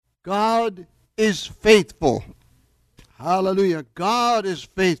God is faithful. Hallelujah. God is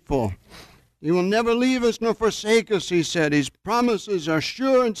faithful. He will never leave us nor forsake us, he said. His promises are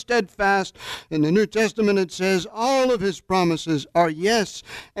sure and steadfast. In the New Testament it says all of his promises are yes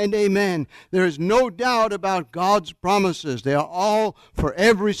and amen. There is no doubt about God's promises. They are all for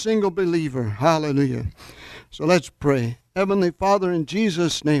every single believer. Hallelujah. So let's pray. Heavenly Father, in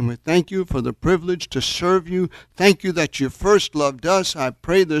Jesus' name, we thank you for the privilege to serve you. Thank you that you first loved us. I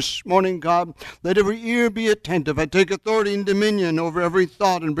pray this morning, God, let every ear be attentive. I take authority and dominion over every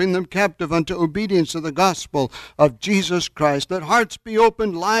thought and bring them captive unto obedience to the gospel of Jesus Christ. Let hearts be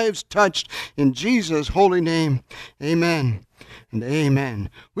opened, lives touched, in Jesus' holy name. Amen and amen.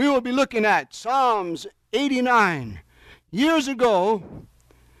 We will be looking at Psalms 89. Years ago,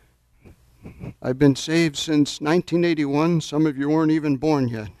 I've been saved since 1981. Some of you weren't even born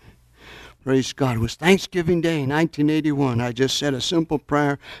yet. Praise God. It was Thanksgiving Day, 1981. I just said a simple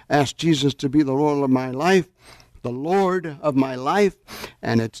prayer, asked Jesus to be the Lord of my life,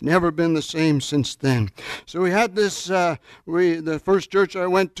 and it's never been the same since then. So we had this, the first church I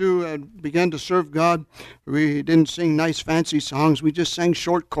went to began to serve God. We didn't sing nice fancy songs. We just sang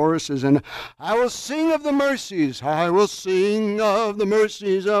short choruses. And I will sing of the mercies. I will sing of the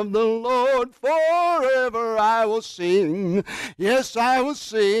mercies of the Lord forever. I will sing. Yes, I will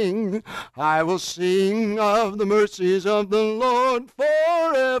sing. I will sing of the mercies of the Lord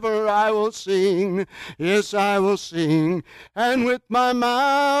forever. I will sing. Yes, I will sing, and with my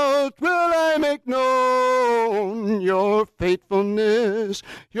mouth will I make known your faithfulness,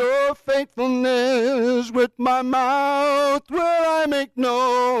 your faithfulness. With my mouth will I make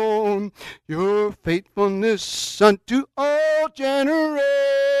known your faithfulness unto all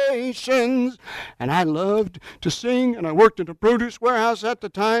generations. And I loved to sing, and I worked at a produce warehouse at the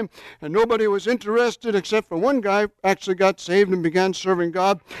time, and nobody was interested except for one guy actually got saved and began serving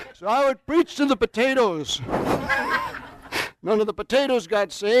God. So I would preach to the potatoes. None of the potatoes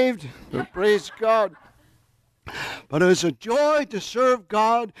got saved, but praise God. But it's a joy to serve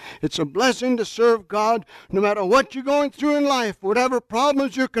God. It's a blessing to serve God no matter what you're going through in life, whatever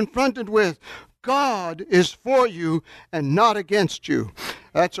problems you're confronted with. God is for you and not against you.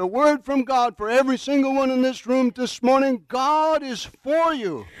 That's a word from God for every single one in this room this morning. God is for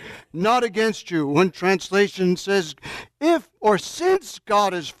you, not against you. One translation says, if or since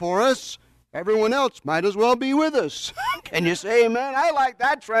God is for us, everyone else might as well be with us. Can you say amen? I like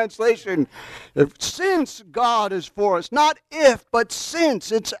that translation. Since God is for us, not if, but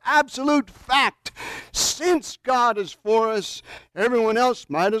since. It's absolute fact. Since God is for us, everyone else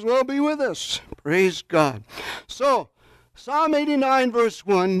might as well be with us. Praise God. So, Psalm 89 verse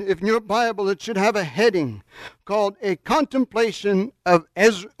 1, if in your Bible it should have a heading called A Contemplation of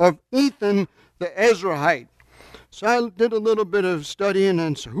Ethan the Ezrahite. So I did a little bit of studying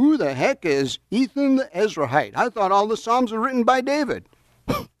and said, who the heck is Ethan the Ezrahite? I thought all the Psalms were written by David.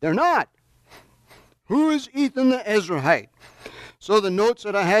 They're not. Who is Ethan the Ezrahite? So the notes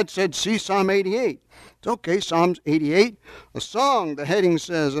that I had said, see Psalm 88. It's okay, Psalms 88. A song, the heading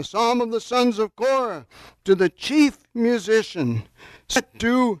says, a psalm of the sons of Korah to the chief musician, set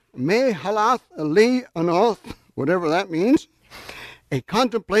to Mahalath Ali Anoth, whatever that means, a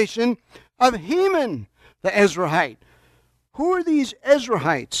contemplation of Heman the Ezrahite. Who are these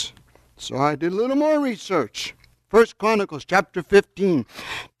Ezrahites? So I did a little more research. 1 Chronicles chapter 15.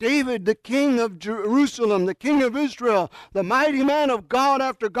 David, the king of Jerusalem, the king of Israel, the mighty man of God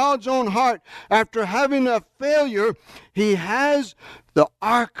after God's own heart, after having a failure, he has the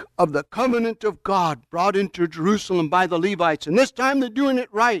Ark of the Covenant of God brought into Jerusalem by the Levites. And this time they're doing it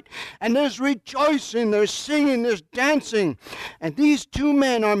right. And there's rejoicing, there's singing, there's dancing. And these two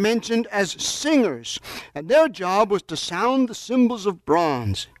men are mentioned as singers. And their job was to sound the cymbals of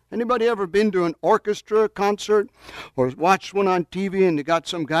bronze. Anybody ever been to an orchestra concert or watched one on TV and they got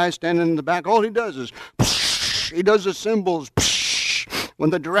some guy standing in the back? All he does is psh, he does the cymbals psh, when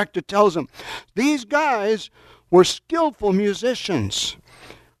the director tells him. These guys were skillful musicians.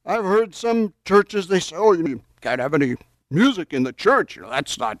 I've heard some churches, they say, oh, you can't have any music in the church.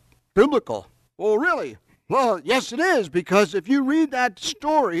 That's not biblical. Well, really? Well, yes, it is, because if you read that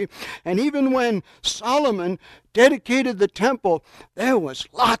story, and even when Solomon dedicated the temple, there was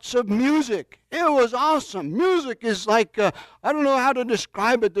lots of music. It was awesome. Music is like, I don't know how to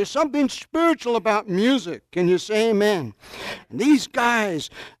describe it. There's something spiritual about music. Can you say amen? And these guys,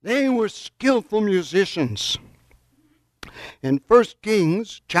 they were skillful musicians. In 1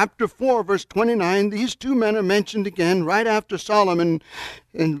 Kings chapter 4, verse 29, these two men are mentioned again right after Solomon.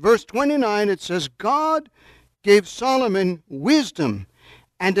 In verse 29, it says, God gave Solomon wisdom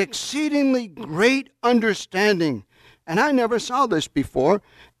and exceedingly great understanding. And I never saw this before.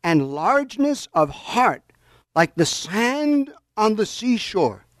 and largeness of heart like the sand on the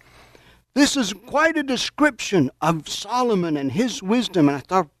seashore. This is quite a description of Solomon and his wisdom. And I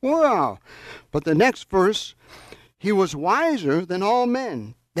thought, wow. But the next verse, he was wiser than all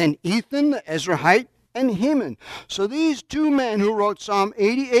men, than Ethan the Ezrahite and Heman. So these two men who wrote Psalm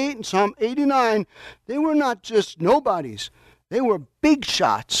 88 and Psalm 89, they were not just nobodies. They were big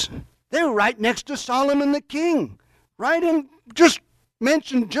shots. They were right next to Solomon the king. Right in, just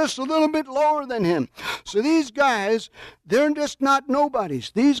mentioned just a little bit lower than him. So these guys, they're just not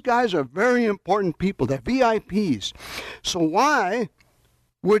nobodies. These guys are very important people. They're VIPs. So why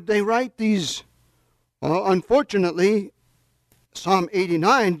would they write these? Well, unfortunately, Psalm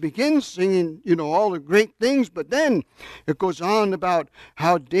 89 begins singing, all the great things, but then it goes on about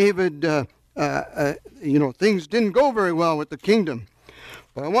how David, things didn't go very well with the kingdom.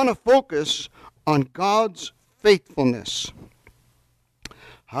 But I want to focus on God's faithfulness.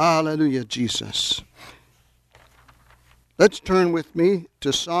 Hallelujah, Jesus. Let's turn with me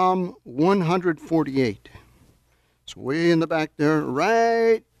to Psalm 148. It's way in the back there,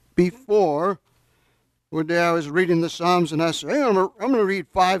 right before. One day I was reading the Psalms, and I said, hey, I'm going to read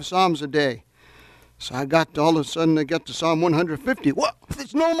 5 Psalms a day. So I got to, all of a sudden, I got to Psalm 150. What?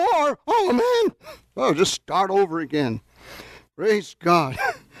 There's no more? Oh, man. Well, just start over again. Praise God.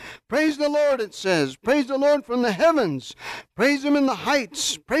 Praise the Lord, it says. Praise the Lord from the heavens. Praise him in the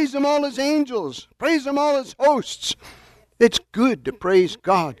heights. Praise him, all his angels. Praise him, all his hosts. It's good to praise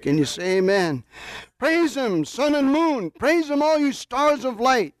God. Can you say amen? Praise him, sun and moon. Praise him, all you stars of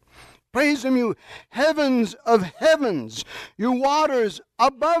light. Praise him, you heavens of heavens, you waters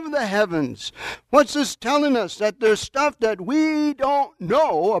above the heavens. What's this telling us? That there's stuff that we don't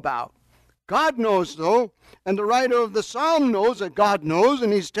know about. God knows, though, and the writer of the psalm knows that God knows,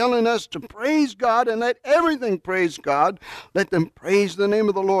 and he's telling us to praise God and let everything praise God. Let them praise the name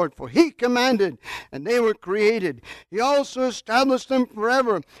of the Lord, for he commanded, and they were created. He also established them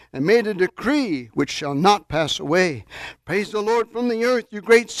forever and made a decree which shall not pass away. Praise the Lord from the earth, you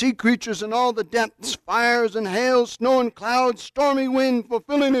great sea creatures in all the depths, fires and hail, snow and clouds, stormy wind,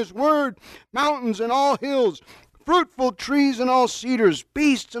 fulfilling his word, mountains and all hills, fruitful trees and all cedars,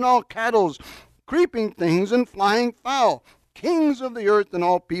 beasts and all cattle, creeping things and flying fowl, kings of the earth and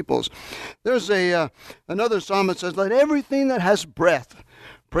all peoples. There's another psalm that says, let everything that has breath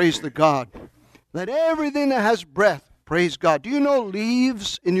praise the God. Let everything that has breath praise God. Do you know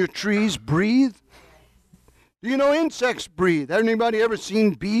leaves in your trees breathe? Do you know insects breathe? Anybody ever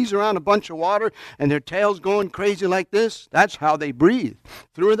seen bees around a bunch of water and their tails going crazy like this? That's how they breathe,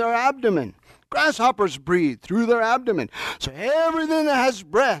 through their abdomen. Grasshoppers breathe through their abdomen. So everything that has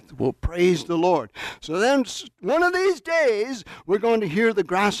breath will praise the Lord. So then one of these days, we're going to hear the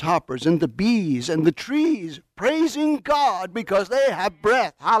grasshoppers and the bees and the trees praising God because they have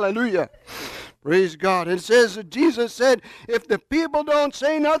breath. Hallelujah. Praise God. It says that Jesus said, if the people don't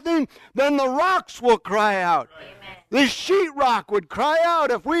say nothing, then the rocks will cry out. Amen. The sheetrock would cry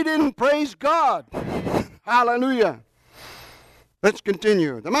out if we didn't praise God. Hallelujah. Let's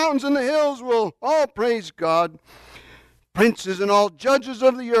continue. The mountains and the hills will all praise God. Princes and all judges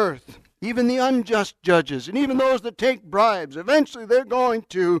of the earth, even the unjust judges, and even those that take bribes, eventually they're going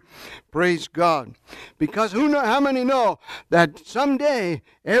to praise God. Because how many know that someday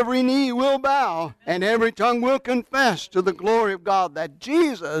every knee will bow and every tongue will confess to the glory of God that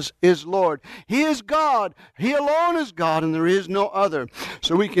Jesus is Lord. He is God. He alone is God, and there is no other.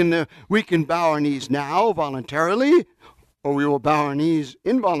 So we can bow our knees now voluntarily, or we will bow our knees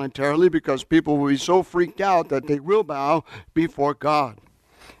involuntarily because people will be so freaked out that they will bow before God.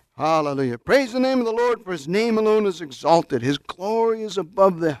 Hallelujah. Praise the name of the Lord, for his name alone is exalted. His glory is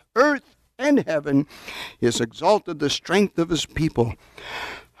above the earth and heaven. He has exalted the strength of his people.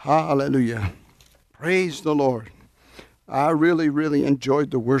 Hallelujah. Praise the Lord. I really, really enjoyed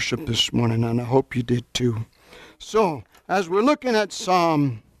the worship this morning, and I hope you did too. So, as we're looking at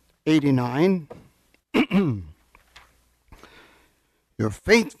Psalm 89, your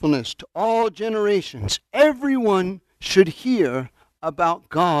faithfulness to all generations. Everyone should hear about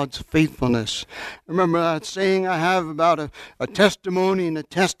God's faithfulness. Remember that saying I have about a testimony and a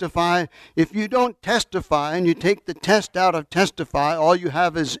testify? If you don't testify and you take the test out of testify, all you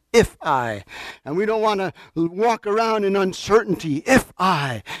have is if I. And we don't want to walk around in uncertainty. If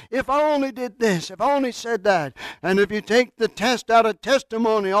I only did this, if I only said that. And if you take the test out of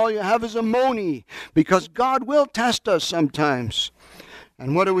testimony, all you have is a money, because God will test us sometimes.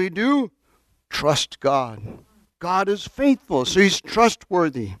 And what do? Trust God. God is faithful, so he's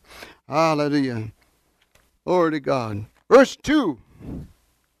trustworthy. Hallelujah. Glory to God. Verse 2.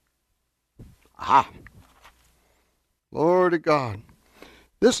 Aha. Glory to God.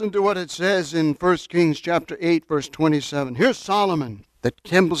 Listen to what it says in 1 Kings chapter 8, verse 27. Here's Solomon. The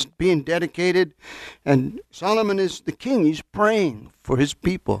temple's being dedicated, and Solomon is the king. He's praying for his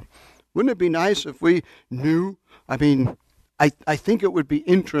people. Wouldn't it be nice if we knew? I think it would be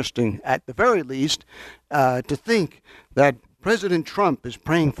interesting, at the very least, to think that President Trump is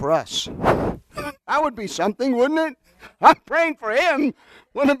praying for us. That would be something, wouldn't it? I'm praying for him.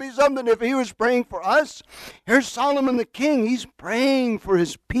 Wouldn't it be something if he was praying for us? Here's Solomon the king. He's praying for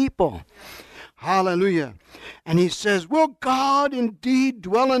his people. Hallelujah. And he says, will God indeed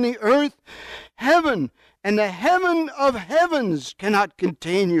dwell in the earth? Heaven and the heaven of heavens cannot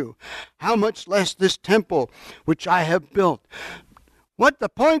contain you. How much less this temple which I have built. What the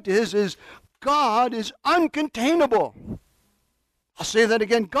point is God is uncontainable. I'll say that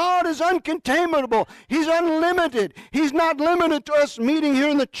again. God is uncontainable. He's unlimited. He's not limited to us meeting here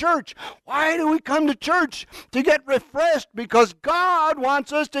in the church. Why do we come to church? To get refreshed, because God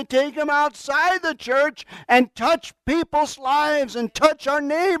wants us to take him outside the church and touch people's lives and touch our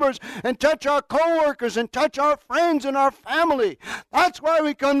neighbors and touch our co-workers and touch our friends and our family. That's why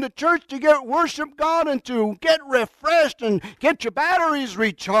we come to church, to worship God and to get refreshed and get your batteries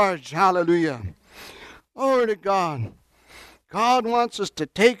recharged. Hallelujah. Glory to God. God wants us to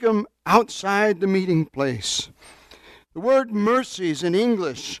take him outside the meeting place. The word mercies in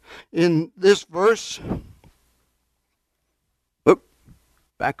English in this verse,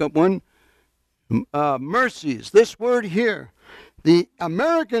 back up one, mercies, this word here, the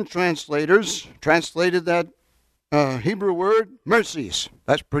American translators translated that Hebrew word mercies.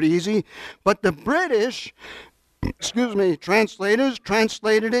 That's pretty easy. But the British, translators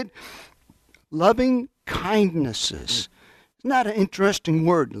translated it loving kindnesses. Isn't that an interesting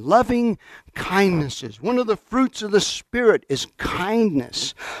word? Loving kindnesses. One of the fruits of the Spirit is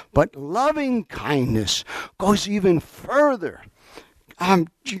kindness. But loving kindness goes even further. How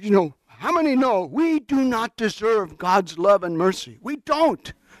many know we do not deserve God's love and mercy? We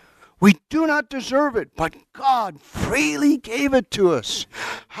don't. We do not deserve it, but God freely gave it to us.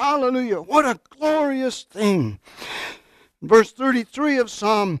 Hallelujah. What a glorious thing. Verse 33 of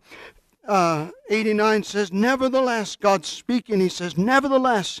Psalm 89 says, nevertheless, God's speaking, he says,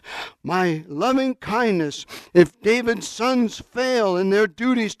 nevertheless, my loving kindness, if David's sons fail in their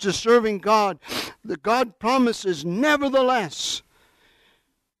duties to serving God, the God promises, nevertheless,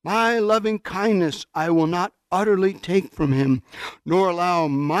 my loving kindness I will not utterly take from him, nor allow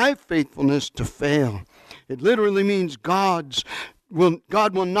my faithfulness to fail. It literally means God will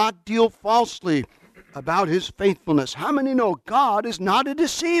not deal falsely about his faithfulness. How many know God is not a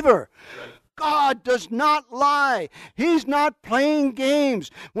deceiver? God does not lie. He's not playing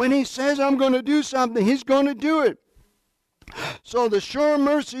games. When he says, I'm going to do something, he's going to do it. So the sure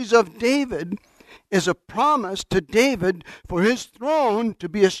mercies of David is a promise to David for his throne to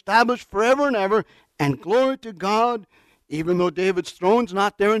be established forever and ever. And glory to God, even though David's throne's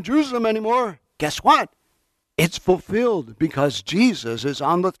not there in Jerusalem anymore, guess what? It's fulfilled because Jesus is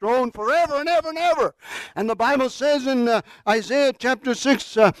on the throne forever and ever and ever. And the Bible says in Isaiah chapter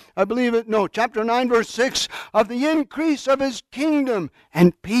 6, chapter 9, verse 6, of the increase of his kingdom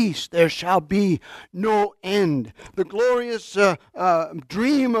and peace there shall be no end. The glorious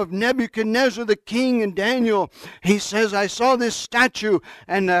dream of Nebuchadnezzar the king in Daniel, he says, I saw this statue,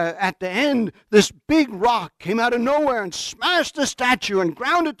 and at the end, this big rock came out of nowhere and smashed the statue and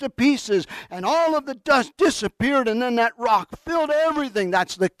ground it to pieces, and all of the dust disappeared, and then that rock filled everything.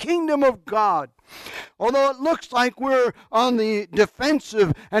 That's the kingdom of God. Although it looks like we're on the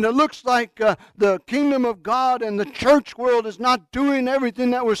defensive, and it looks like the kingdom of God and the church world is not doing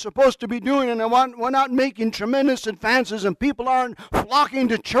everything that we're supposed to be doing, and we're not making tremendous advances, and people aren't flocking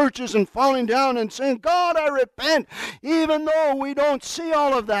to churches and falling down and saying, God, I repent. Even though we don't see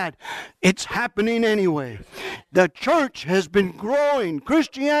all of that, it's happening anyway. The church has been growing.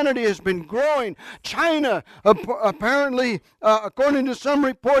 Christianity has been growing. China, apparently, according to some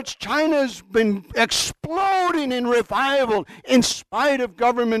reports, China's been exploding in revival in spite of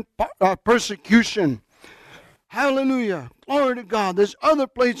government persecution. Hallelujah. Glory to God. There's other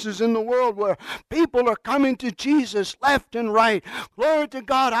places in the world where people are coming to Jesus left and right. Glory to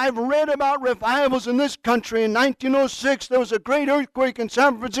God. I've read about revivals in this country. In 1906, there was a great earthquake in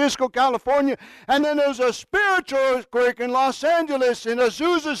San Francisco, California. And then there was a spiritual earthquake in Los Angeles in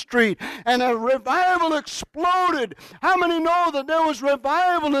Azusa Street. And a revival exploded. How many know that there was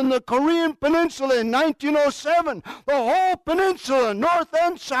revival in the Korean Peninsula in 1907? The whole peninsula, north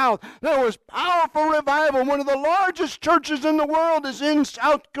and south, there was powerful revival. One of the largest churches in the world is in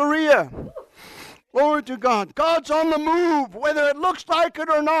South Korea. Glory to God. God's on the move, whether it looks like it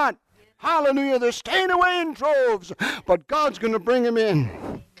or not. Hallelujah. They're staying away in droves, but God's going to bring them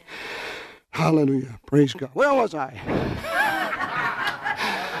in. Hallelujah. Praise God. Where was I?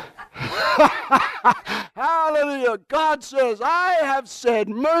 Hallelujah. God says, I have said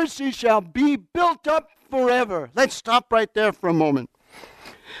mercy shall be built up forever. Let's stop right there for a moment.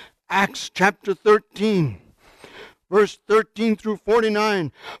 Acts chapter 13. Verse 13 through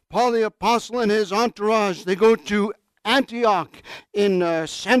 49, Paul the Apostle and his entourage, they go to Antioch in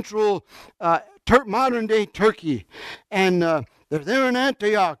central modern-day Turkey. And they're there in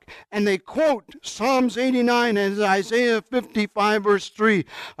Antioch, and they quote Psalms 89 and Isaiah 55, verse 3,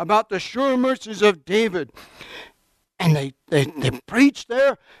 about the sure mercies of David. And they preach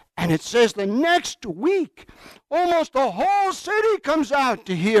there, and it says the next week, almost the whole city comes out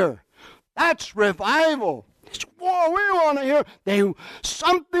to hear. That's revival. Whoa, we want to hear.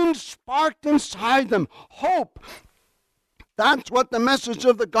 Something sparked inside them. Hope. That's what the message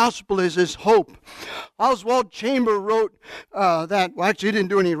of the gospel is hope. Oswald Chamber wrote that. Well, actually, he didn't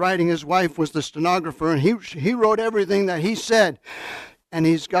do any writing. His wife was the stenographer, and he wrote everything that he said. And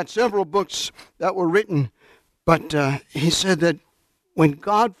he's got several books that were written. But he said that when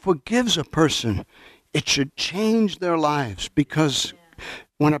God forgives a person, it should change their lives. Because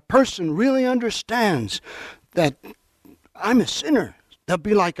when a person really understands that I'm a sinner, they'll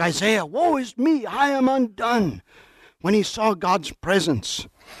be like Isaiah, woe is me, I am undone. When he saw God's presence.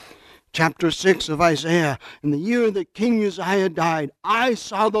 Chapter 6 of Isaiah, in the year that King Uzziah died, I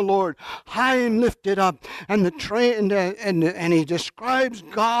saw the Lord high and lifted up. And and he describes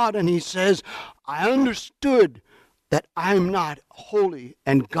God, and he says, I understood that I'm not holy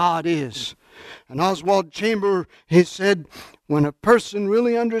and God is. And Oswald Chamber, he said, when a person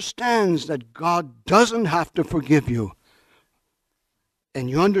really understands that God doesn't have to forgive you, and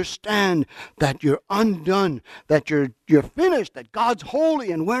you understand that you're undone, that you're finished, that God's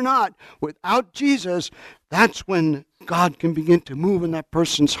holy and we're not, without Jesus, that's when God can begin to move in that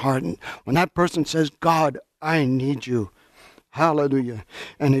person's heart. And when that person says, God, I need you. Hallelujah.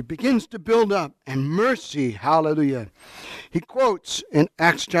 And it begins to build up. And mercy, hallelujah. He quotes in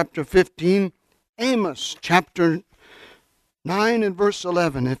Acts chapter 15, Amos chapter 9 and verse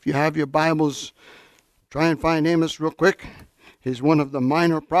 11. If you have your Bibles, try and find Amos real quick. He's one of the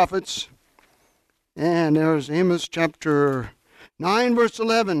minor prophets. And there's Amos chapter 9, verse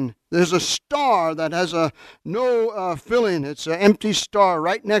 11. There's a star that has no filling. It's an empty star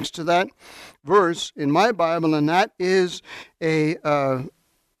right next to that verse in my Bible, and that is a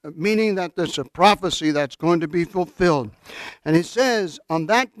meaning that there's a prophecy that's going to be fulfilled. And it says, on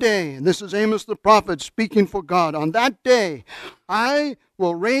that day, and this is Amos the prophet speaking for God, on that day I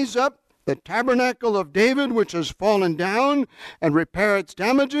will raise up the tabernacle of David, which has fallen down, and repair its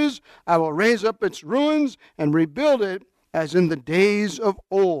damages. I will raise up its ruins and rebuild it as in the days of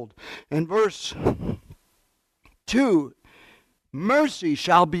old. In verse 2, mercy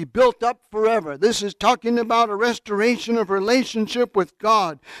shall be built up forever. This is talking about a restoration of relationship with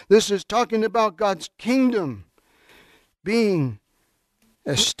God. This is talking about God's kingdom being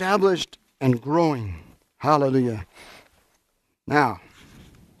established and growing. Hallelujah. Now,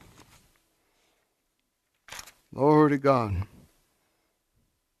 glory to God.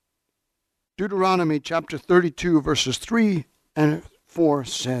 Deuteronomy chapter 32 verses 3 and 4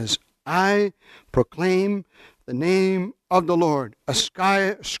 says, I proclaim the name of the Lord.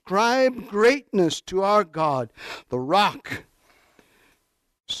 Ascribe greatness to our God, the rock.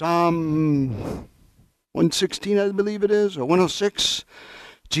 Psalm 116, I believe it is, or 106.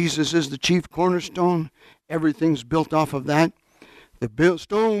 Jesus is the chief cornerstone. Everything's built off of that. The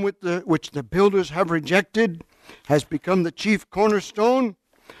stone which the builders have rejected has become the chief cornerstone.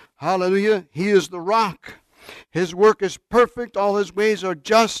 Hallelujah. He is the rock. His work is perfect. All his ways are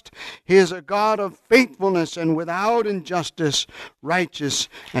just. He is a God of faithfulness and without injustice. Righteous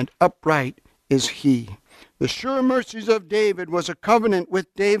and upright is he. The sure mercies of David was a covenant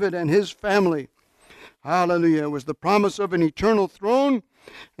with David and his family. Hallelujah. It was the promise of an eternal throne,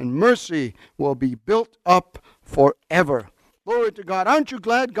 and mercy will be built up forever. Glory to God. Aren't you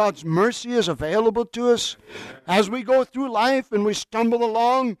glad God's mercy is available to us? As we go through life and we stumble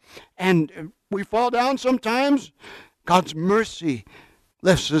along and we fall down sometimes, God's mercy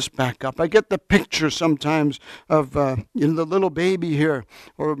lifts us back up. I get the picture sometimes of the little baby here,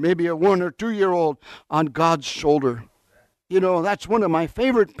 or maybe a 1 or 2 year old on God's shoulder. You know, that's one of my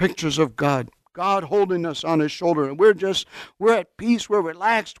favorite pictures of God. God holding us on his shoulder. And we're at peace, we're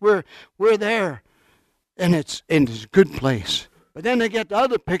relaxed, we're there. And it's a good place. But then they get the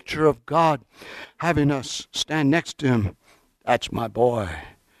other picture of God having us stand next to him. That's my boy.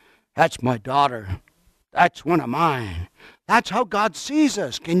 That's my daughter. That's one of mine. That's how God sees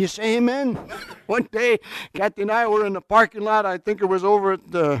us. Can you say amen? One day, Kathy and I were in the parking lot. I think it was over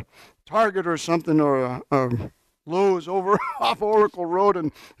at the Target or something, or Lowe's over off Oracle Road,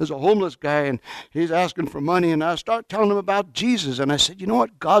 and there's a homeless guy, and he's asking for money, and I start telling him about Jesus, and I said, you know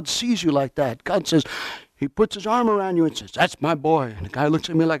what? God sees you like that. God says, he puts his arm around you and says, that's my boy. And the guy looks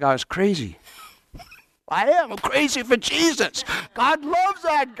at me like I was crazy. I am. I'm crazy for Jesus. God loves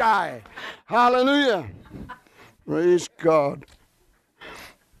that guy. Hallelujah. Praise God.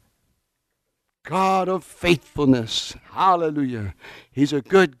 God of faithfulness. Hallelujah. He's a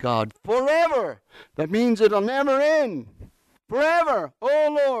good God. Forever. That means it'll never end. Forever.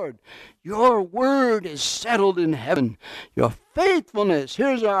 Oh Lord, your word is settled in heaven. Your faithfulness.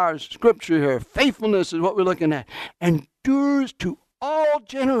 Here's our scripture here. Faithfulness is what we're looking at. Endures to all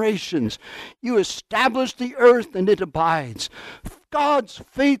generations. You establish the earth and it abides. God's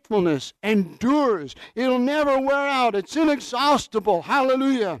faithfulness endures. It'll never wear out. It's inexhaustible.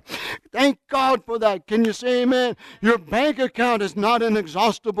 Hallelujah. Thank God for that. Can you say amen? Your bank account is not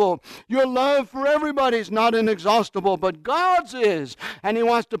inexhaustible. Your love for everybody is not inexhaustible, but God's is. And he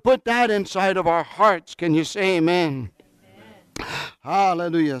wants to put that inside of our hearts. Can you say amen?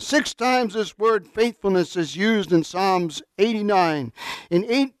 Hallelujah. 6 times this word faithfulness is used in Psalms 89. In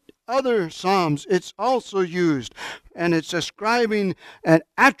 8 other Psalms, it's also used, and it's describing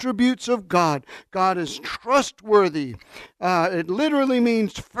attributes of God. God is trustworthy. It literally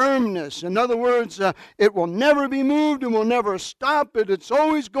means firmness. In other words, it will never be moved and will never stop it. It's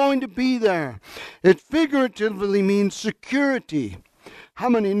always going to be there. It figuratively means security. How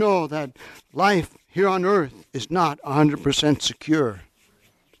many know that life here on earth is not 100% secure?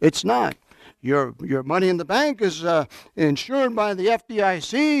 It's not. Your money in the bank is insured by the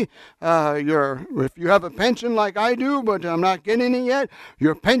FDIC. If you have a pension like I do, but I'm not getting it yet,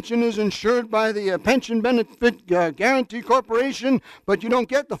 your pension is insured by the Pension Benefit Guarantee Corporation, but you don't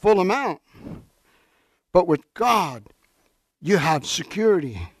get the full amount. But with God, you have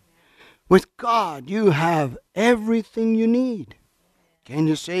security. With God, you have everything you need. Can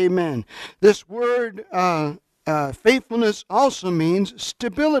you say amen? This word faithfulness also means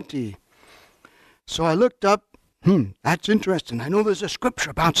stability. So I looked up, that's interesting. I know there's a scripture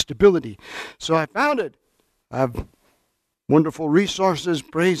about stability. So I found it. I have wonderful resources,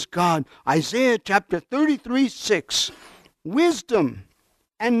 praise God. Isaiah chapter 33:6. Wisdom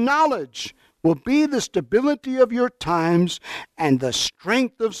and knowledge will be the stability of your times and the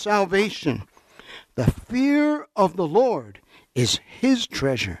strength of salvation. The fear of the Lord is his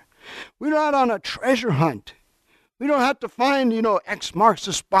treasure. We're not on a treasure hunt. We don't have to find, X marks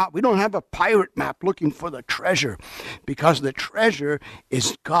the spot. We don't have a pirate map looking for the treasure, because the treasure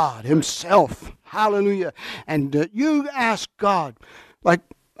is God himself. Hallelujah. And you ask God, like,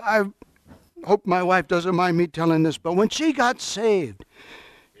 I hope my wife doesn't mind me telling this, but when she got saved,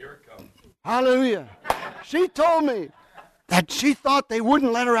 here it comes. Hallelujah. She told me that she thought they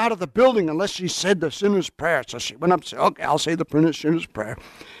wouldn't let her out of the building unless she said the sinner's prayer. So she went up and said, okay, I'll say the sinner's prayer.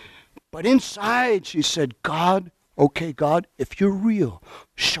 But inside she said, God, okay, God, if you're real,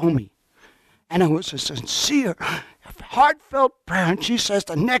 show me. And it was a sincere, heartfelt prayer. And she says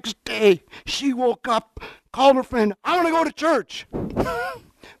the next day she woke up, called her friend, I want to go to church.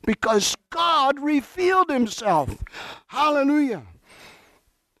 Because God revealed himself. Hallelujah.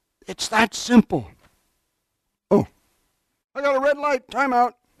 It's that simple. Oh, I got a red light. Time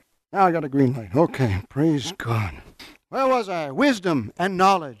out. Now I got a green light. Okay, praise God. Where was I? Wisdom and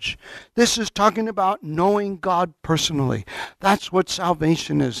knowledge. This is talking about knowing God personally. That's what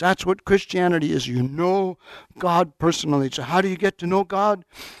salvation is. That's what Christianity is. You know God personally. So how do you get to know God?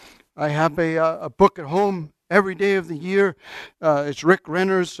 I have a book at home every day of the year. It's Rick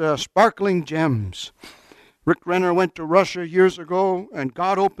Renner's Sparkling Gems. Rick Renner went to Russia years ago, and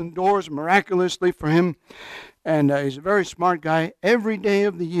God opened doors miraculously for him. And he's a very smart guy. Every day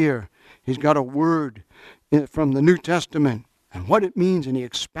of the year, he's got a word from the New Testament and what it means, and he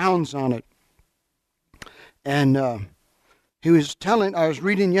expounds on it. And I was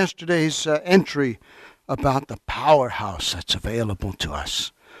reading yesterday's entry about the powerhouse that's available to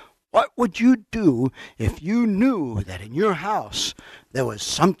us. What would you do if you knew that in your house there was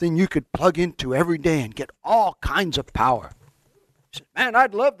something you could plug into every day and get all kinds of power? I said, man,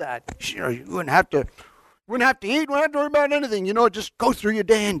 I'd love that. You wouldn't have to eat, wouldn't have to worry about anything. Just go through your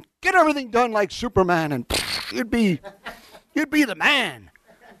day and get everything done like Superman, and you'd be the man.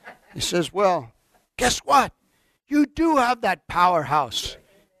 He says, well, guess what? You do have that powerhouse.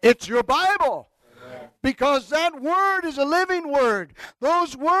 It's your Bible. Because that word is a living word.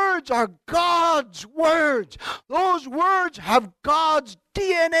 Those words are God's words. Those words have God's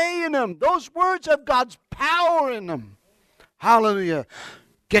DNA in them. Those words have God's power in them. Hallelujah.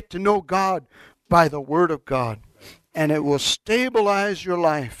 Get to know God by the word of God, and it will stabilize your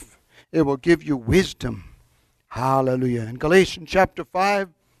life. It will give you wisdom. Hallelujah. In Galatians chapter 5,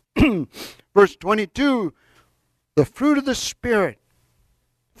 verse 22, the fruit of the Spirit,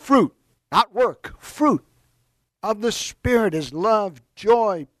 fruit, not work, fruit of the Spirit is love,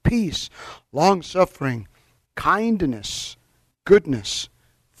 joy, peace, long-suffering, kindness, goodness,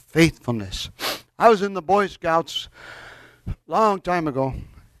 faithfulness. I was in the Boy Scouts a long time ago,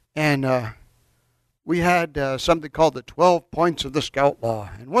 and we had something called the 12 Points of the Scout Law.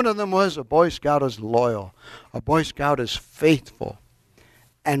 And one of them was a Boy Scout is loyal. A Boy Scout is faithful.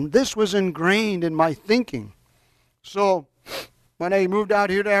 And this was ingrained in my thinking. So when I moved out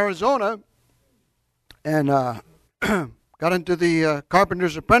here to Arizona and got into the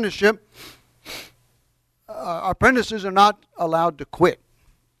carpenter's apprenticeship, apprentices are not allowed to quit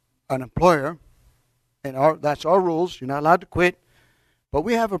an employer. And that's our rules. You're not allowed to quit. But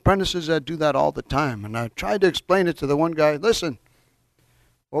we have apprentices that do that all the time. And I tried to explain it to the one guy. Listen,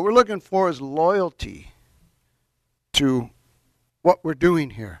 what we're looking for is loyalty to what we're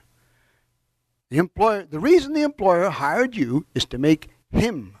doing here. The reason the employer hired you is to make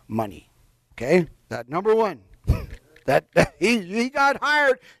him money. Okay? That number one. He got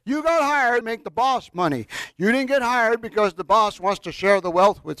hired. You got hired to make the boss money. You didn't get hired because the boss wants to share the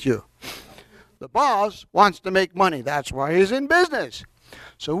wealth with you. The boss wants to make money. That's why he's in business.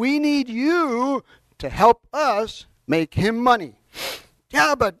 So we need you to help us make him money.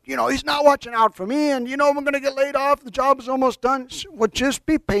 Yeah, but, he's not watching out for me, and, we're going to get laid off. The job is almost done. Well, just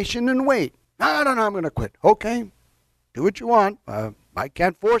be patient and wait. No, I'm going to quit. Okay, do what you want. I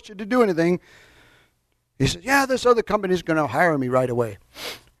can't force you to do anything. He said, yeah, this other company's going to hire me right away.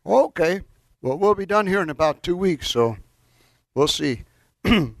 Okay, well, we'll be done here in about 2 weeks, so we'll see.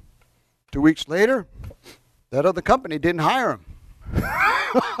 2 weeks later, that other company didn't hire him.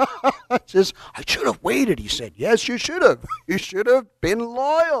 Says, I should have waited, he said. Yes, you should have. You should have been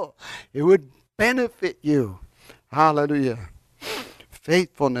loyal. It would benefit you. Hallelujah.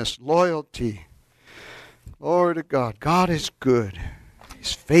 Faithfulness, loyalty. Glory to God. God is good.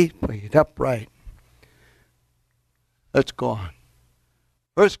 He's faithful. He's upright. Let's go on.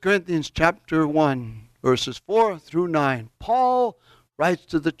 1 Corinthians chapter 1, verses 4 through 9. Paul writes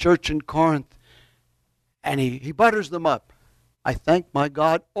to the church in Corinth, and he butters them up. I thank my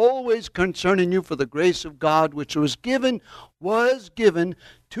God always concerning you for the grace of God which was given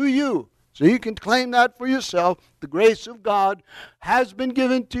to you. So you can claim that for yourself. The grace of God has been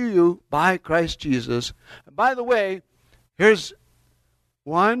given to you by Christ Jesus. And by the way, here's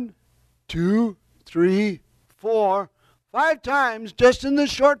 1, 2, 3, 4, 5 times just in this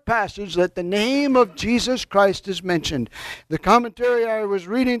short passage that the name of Jesus Christ is mentioned. The commentary I was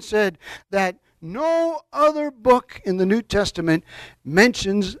reading said that no other book in the New Testament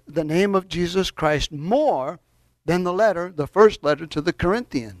mentions the name of Jesus Christ more than the first letter to the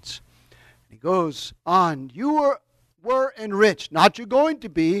Corinthians. He goes on, you were enriched, not you're going to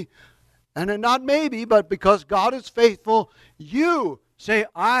be, and not maybe, but because God is faithful, you say,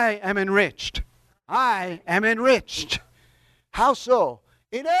 I am enriched. I am enriched. How so?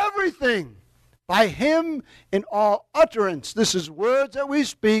 In everything. By him in all utterance. This is words that we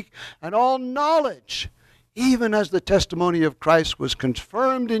speak, and all knowledge, even as the testimony of Christ was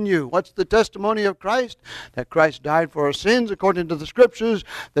confirmed in you. What's the testimony of Christ? That Christ died for our sins according to the Scriptures,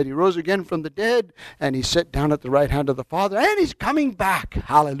 that he rose again from the dead, and he sat down at the right hand of the Father, and he's coming back.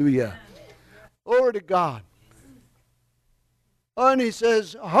 Hallelujah. Glory to God. And he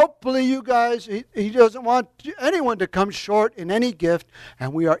says, hopefully you guys, he doesn't want anyone to come short in any gift,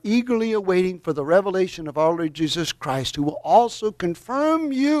 and we are eagerly awaiting for the revelation of our Lord Jesus Christ, who will also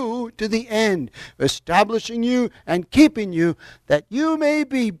confirm you to the end, establishing you and keeping you, that you may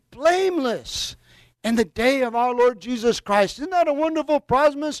be blameless in the day of our Lord Jesus Christ. Isn't that a wonderful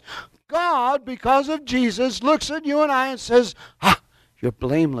promise? God, because of Jesus, looks at you and I and says, you're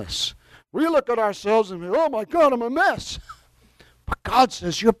blameless. We look at ourselves and say, oh my God, I'm a mess. But God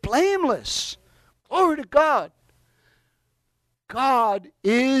says you're blameless. Glory to God. God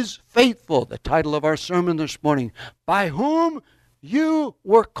is faithful. The title of our sermon this morning. By whom you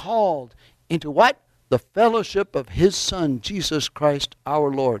were called into what? The fellowship of his Son, Jesus Christ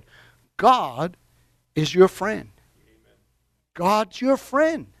our Lord. God is your friend. God's your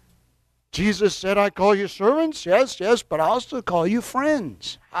friend. Jesus said, I call you servants. Yes, but I also call you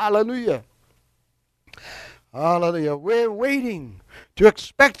friends. Hallelujah. Hallelujah. We're waiting to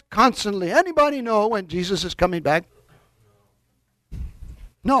expect constantly. Anybody know when Jesus is coming back?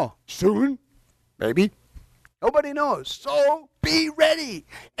 No. Soon? Maybe. Nobody knows. So be ready.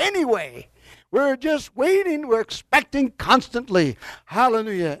 Anyway, we're just waiting. We're expecting constantly.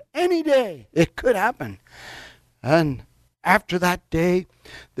 Hallelujah. Any day it could happen. And after that day,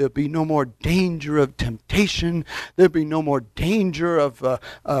 there'll be no more danger of temptation. There'll be no more danger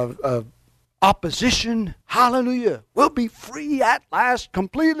of opposition. Hallelujah. We'll be free at last,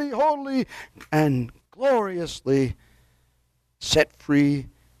 completely, wholly, and gloriously set free.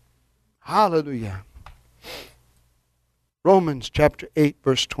 Hallelujah. Romans chapter 8,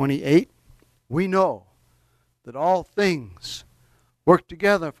 verse 28. We know that all things work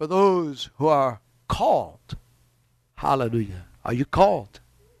together for those who are called. Hallelujah. Are you called?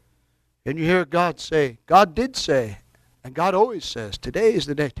 And you hear God say, God did say, and God always says, today is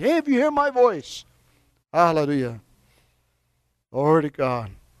the day. Today, if you hear my voice, hallelujah. Glory to God.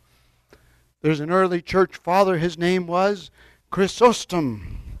 There's an early church father, his name was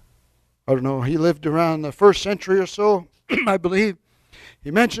Chrysostom. I don't know, he lived around the 1st century or so, I believe. He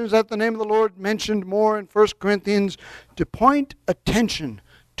mentions that the name of the Lord mentioned more in 1 Corinthians to point attention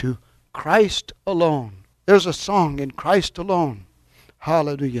to Christ alone. There's a song in Christ alone.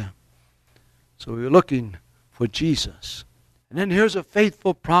 Hallelujah. So we're looking for Jesus. And then here's a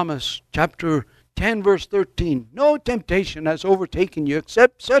faithful promise, chapter 10, verse 13. No temptation has overtaken you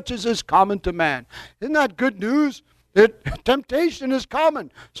except such as is common to man. Isn't that good news? Temptation is common.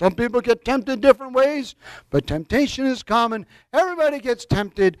 Some people get tempted different ways, but temptation is common. Everybody gets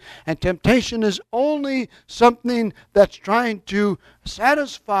tempted, and temptation is only something that's trying to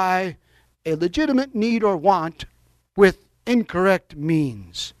satisfy a legitimate need or want with incorrect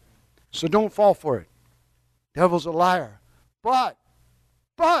means. So don't fall for it. Devil's a liar. But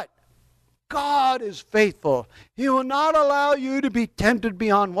God is faithful. He will not allow you to be tempted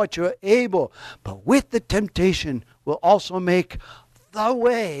beyond what you're able. But with the temptation will also make the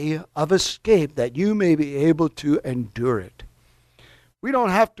way of escape that you may be able to endure it. We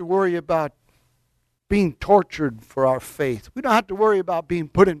don't have to worry about being tortured for our faith. We don't have to worry about being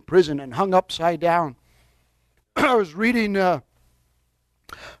put in prison and hung upside down. I was reading, I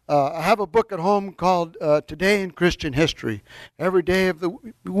have a book at home called Today in Christian History. Every day of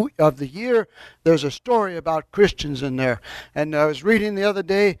the year, there's a story about Christians in there. And I was reading the other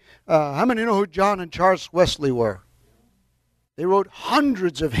day, how many know who John and Charles Wesley were? They wrote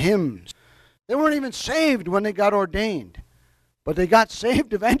hundreds of hymns. They weren't even saved when they got ordained. But they got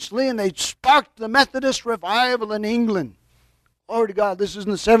saved eventually, and they sparked the Methodist revival in England. Glory to God, this is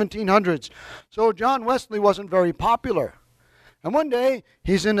in the 1700s. So John Wesley wasn't very popular. And one day,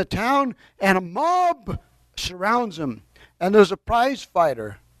 he's in a town, and a mob surrounds him. And there's a prize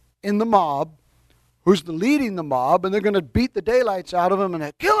fighter in the mob who's leading the mob, and they're going to beat the daylights out of him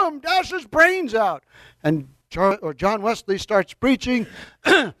and kill him, dash his brains out. And John Wesley starts preaching,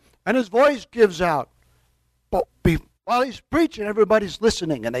 and his voice gives out. But while he's preaching, everybody's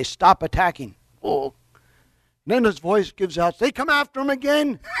listening, and they stop attacking. Oh. And then his voice gives out. They come after him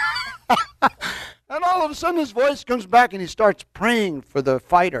again. And all of a sudden his voice comes back, and he starts praying for the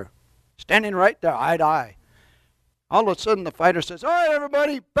fighter, standing right there, eye to eye. All of a sudden the fighter says, all right,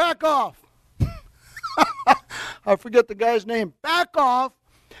 everybody, back off. I forget the guy's name. Back off.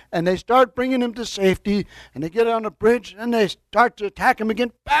 And they start bringing him to safety, and they get on a bridge, and they start to attack him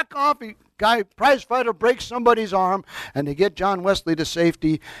again. Back off. Prize fighter breaks somebody's arm, and they get John Wesley to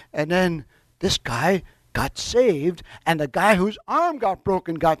safety. And then this guy got saved, and the guy whose arm got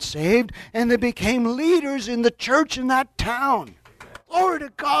broken got saved, and they became leaders in the church in that town. Glory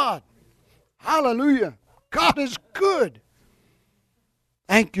to God. Hallelujah. God is good.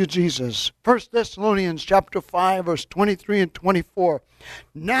 Thank you, Jesus. 1 Thessalonians chapter 5, verse 23 and 24.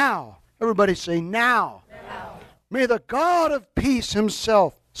 Now, everybody say now. Now. May the God of peace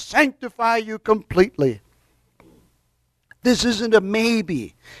himself sanctify you completely. This isn't a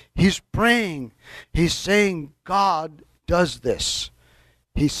maybe. He's praying. He's saying God does this.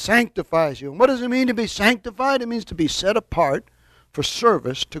 He sanctifies you. And what does it mean to be sanctified? It means to be set apart for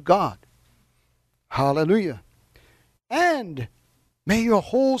service to God. Hallelujah. And may your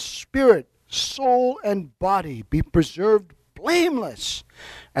whole spirit, soul, and body be preserved blameless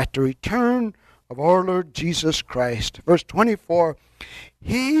at the return of our Lord Jesus Christ. Verse 24,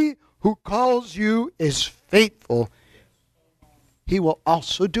 he who calls you is faithful. He will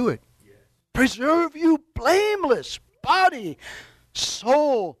also do it. Preserve you blameless, body,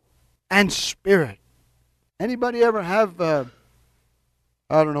 soul, and spirit. Anybody ever have, I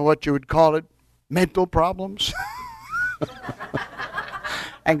don't know what you would call it, mental problems?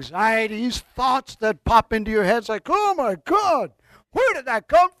 Anxieties, thoughts that pop into your head. It's like, oh my God, Where did that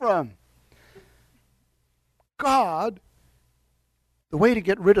come from? God, the way to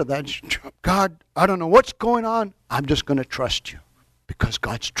get rid of that is, God, I don't know what's going on. I'm just going to trust you because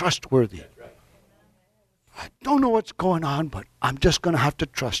God's trustworthy. I don't know what's going on, but I'm just going to have to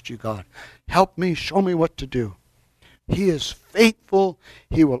trust you, God. Help me, show me what to do. He is faithful.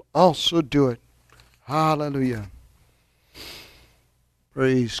 He will also do it. Hallelujah.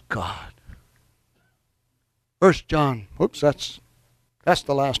 Praise God. 1 John. Oops, that's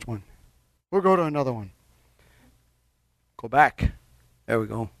the last one. We'll go to another one. Go back. There we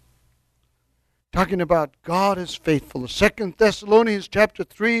go. Talking about God is faithful. 2 Thessalonians chapter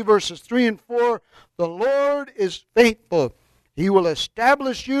 3, verses 3 and 4. The Lord is faithful. He will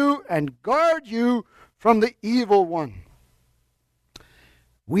establish you and guard you from the evil one.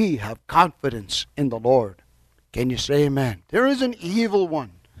 We have confidence in the Lord. Can you say amen? There is an evil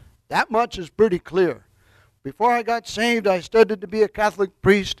one. That much is pretty clear. Before I got saved, I studied to be a Catholic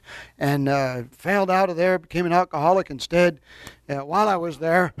priest and failed out of there, became an alcoholic instead while I was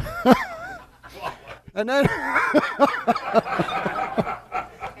there. And then,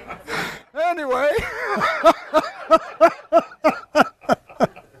 anyway,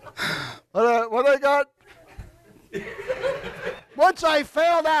 what I got, once I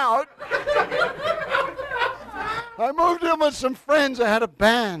failed out, I moved in with some friends. I had a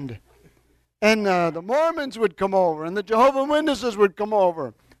band. And the Mormons would come over, and the Jehovah's Witnesses would come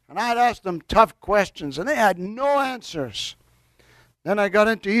over. And I'd ask them tough questions, and they had no answers. Then I got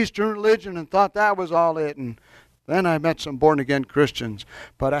into Eastern religion and thought that was all it. And then I met some born-again Christians.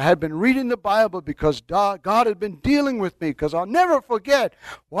 But I had been reading the Bible because God had been dealing with me. Because I'll never forget,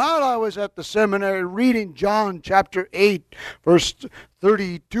 while I was at the seminary reading John chapter 8, verse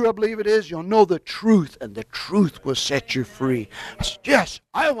 32, I believe it is, you'll know the truth, and the truth will set you free. I said, yes,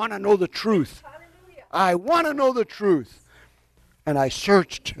 I want to know the truth. I want to know the truth. And I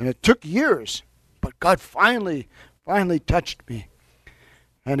searched, and it took years. But God finally touched me.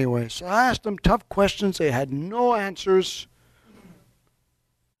 Anyway, so I asked them tough questions. They had no answers.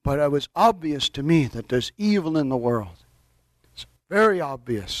 But it was obvious to me that there's evil in the world. It's very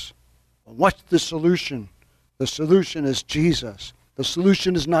obvious. Well, what's the solution? The solution is Jesus. The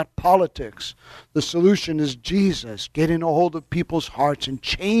solution is not politics. The solution is Jesus, getting a hold of people's hearts and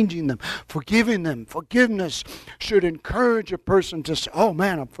changing them, forgiving them. Forgiveness should encourage a person to say, oh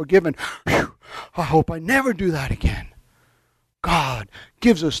man, I'm forgiven. Whew, I hope I never do that again. God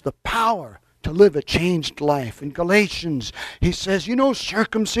gives us the power to live a changed life. In Galatians, he says, you know,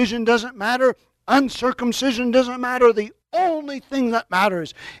 circumcision doesn't matter. Uncircumcision doesn't matter. The only thing that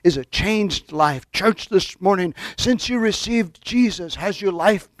matters is a changed life. Church, this morning, since you received Jesus, has your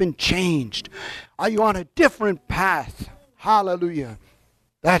life been changed? Are you on a different path? Hallelujah.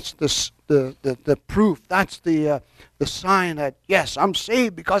 That's the proof. That's the sign that, yes, I'm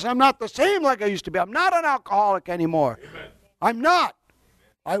saved because I'm not the same like I used to be. I'm not an alcoholic anymore. Amen. I'm not.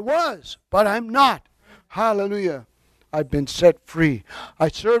 I was, but I'm not. Hallelujah. I've been set free. I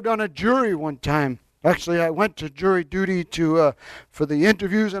served on a jury one time. Actually, I went to jury duty for the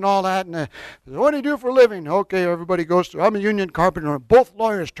interviews and all that. And what do you do for a living? Okay, everybody goes through. I'm a union carpenter. And both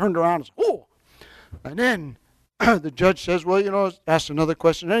lawyers turned around and said, oh. And then the judge says, well, you know, asked another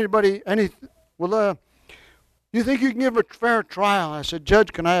question. You think you can give a fair trial? I said,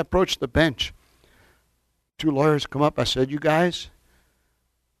 Judge, can I approach the bench? Two lawyers come up. I said, you guys,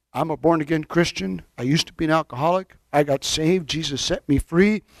 I'm a born-again Christian. I used to be an alcoholic. I got saved. Jesus set me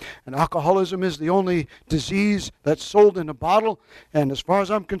free. And alcoholism is the only disease that's sold in a bottle. And as far as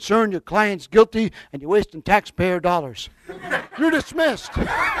I'm concerned, your client's guilty and you're wasting taxpayer dollars. You're dismissed.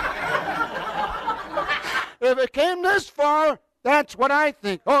 If it came this far, that's what I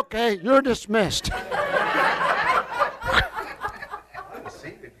think. Okay, you're dismissed.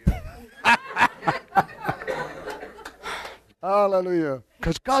 Hallelujah.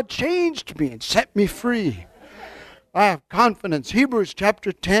 Because God changed me and set me free. I have confidence. Hebrews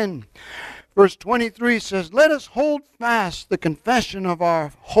chapter 10, verse 23 says, let us hold fast the confession of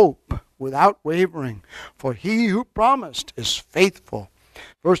our hope without wavering, for he who promised is faithful.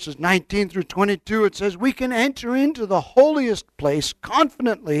 Verses 19 through 22, it says, we can enter into the holiest place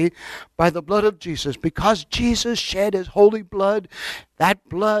confidently by the blood of Jesus. Because Jesus shed his holy blood, that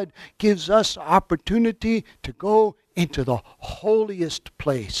blood gives us opportunity to go into the holiest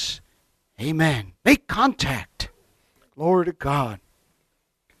place. Amen. Make contact. Glory to God.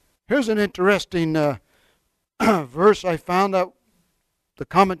 Here's an interesting verse I found that the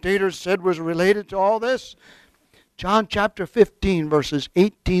commentators said was related to all this. John chapter 15, verses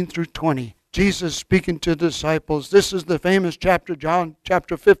 18 through 20. Jesus speaking to the disciples. This is the famous chapter, John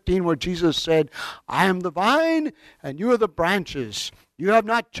chapter 15, where Jesus said, I am the vine and you are the branches. You have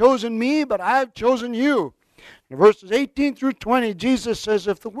not chosen me, but I have chosen you. In verses 18 through 20, Jesus says,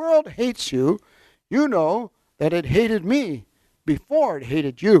 if the world hates you, you know that it hated me before it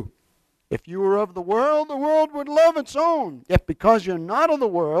hated you. If you were of the world would love its own. Yet because you're not of the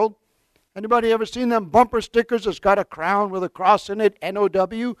world, anybody ever seen them bumper stickers that's got a crown with a cross in it,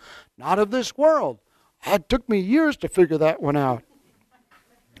 N-O-W? Not of this world. It took me years to figure that one out.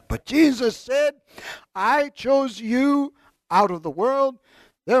 But Jesus said, I chose you out of the world,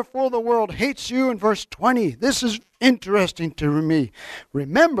 therefore the world hates you. In verse 20, this is interesting to me.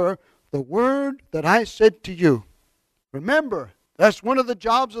 Remember the word that I said to you. Remember, that's one of the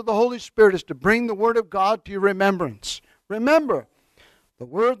jobs of the Holy Spirit, is to bring the word of God to your remembrance. Remember, the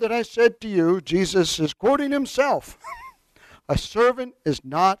word that I said to you, Jesus is quoting himself. A servant is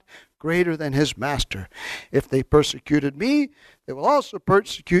not greater than his master. If they persecuted me, they will also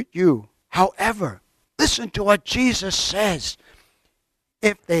persecute you. However, listen to what Jesus says.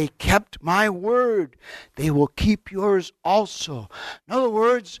 If they kept my word, they will keep yours also. In other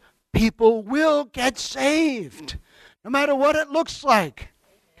words, people will get saved. No matter what it looks like,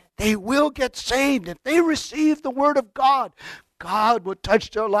 they will get saved. If they receive the word of God, God will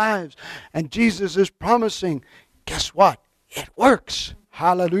touch their lives. And Jesus is promising, guess what? It works.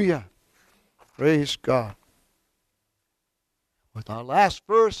 Hallelujah. Praise God. With our last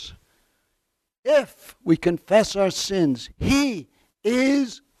verse, if we confess our sins, he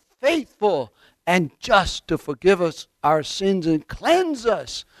is faithful and just to forgive us our sins and cleanse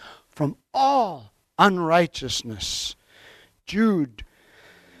us from all unrighteousness. Jude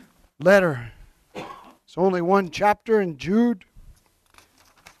letter. It's only one chapter in Jude,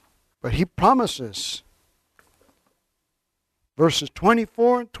 but he promises. Verses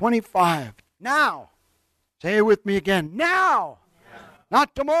 24 and 25. Now, say it with me again. Now.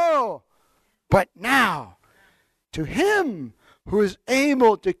 Not tomorrow, but now. To him who is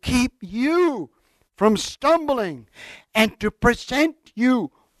able to keep you from stumbling and to present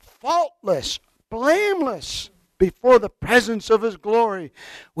you faultless, blameless before the presence of his glory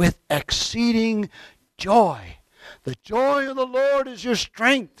with exceeding joy. The joy of the Lord is your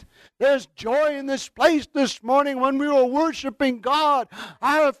strength. There's joy in this place this morning when we were worshiping God.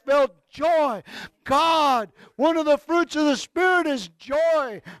 I have felt joy. God, one of the fruits of the Spirit is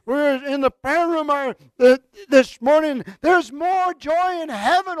joy. We're in the prayer room this morning. There's more joy in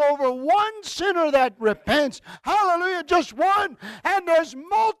heaven over one sinner that repents. Hallelujah, just one. And there's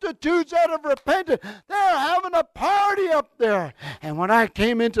multitudes that have repented. They're having a party up there. And when I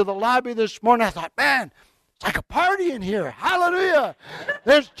came into the lobby this morning, I thought, man, it's like a party in here. Hallelujah.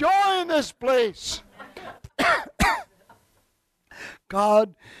 There's joy in this place.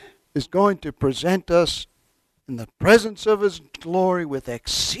 God is going to present us in the presence of his glory with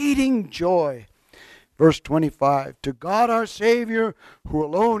exceeding joy. Verse 25, to God our Savior, who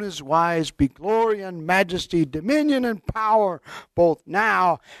alone is wise, be glory and majesty, dominion and power, both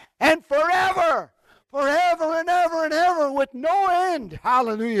now and forever. Forever and ever and ever with no end.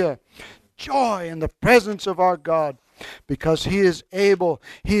 Hallelujah. Joy in the presence of our God, because he is able,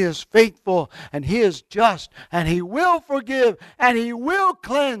 he is faithful, and he is just, and he will forgive, and he will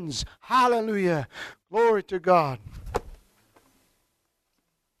cleanse. Hallelujah. Glory to God.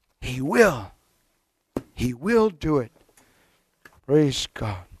 He will. He will do it. Praise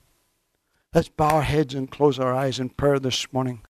God. Let's bow our heads and close our eyes in prayer this morning.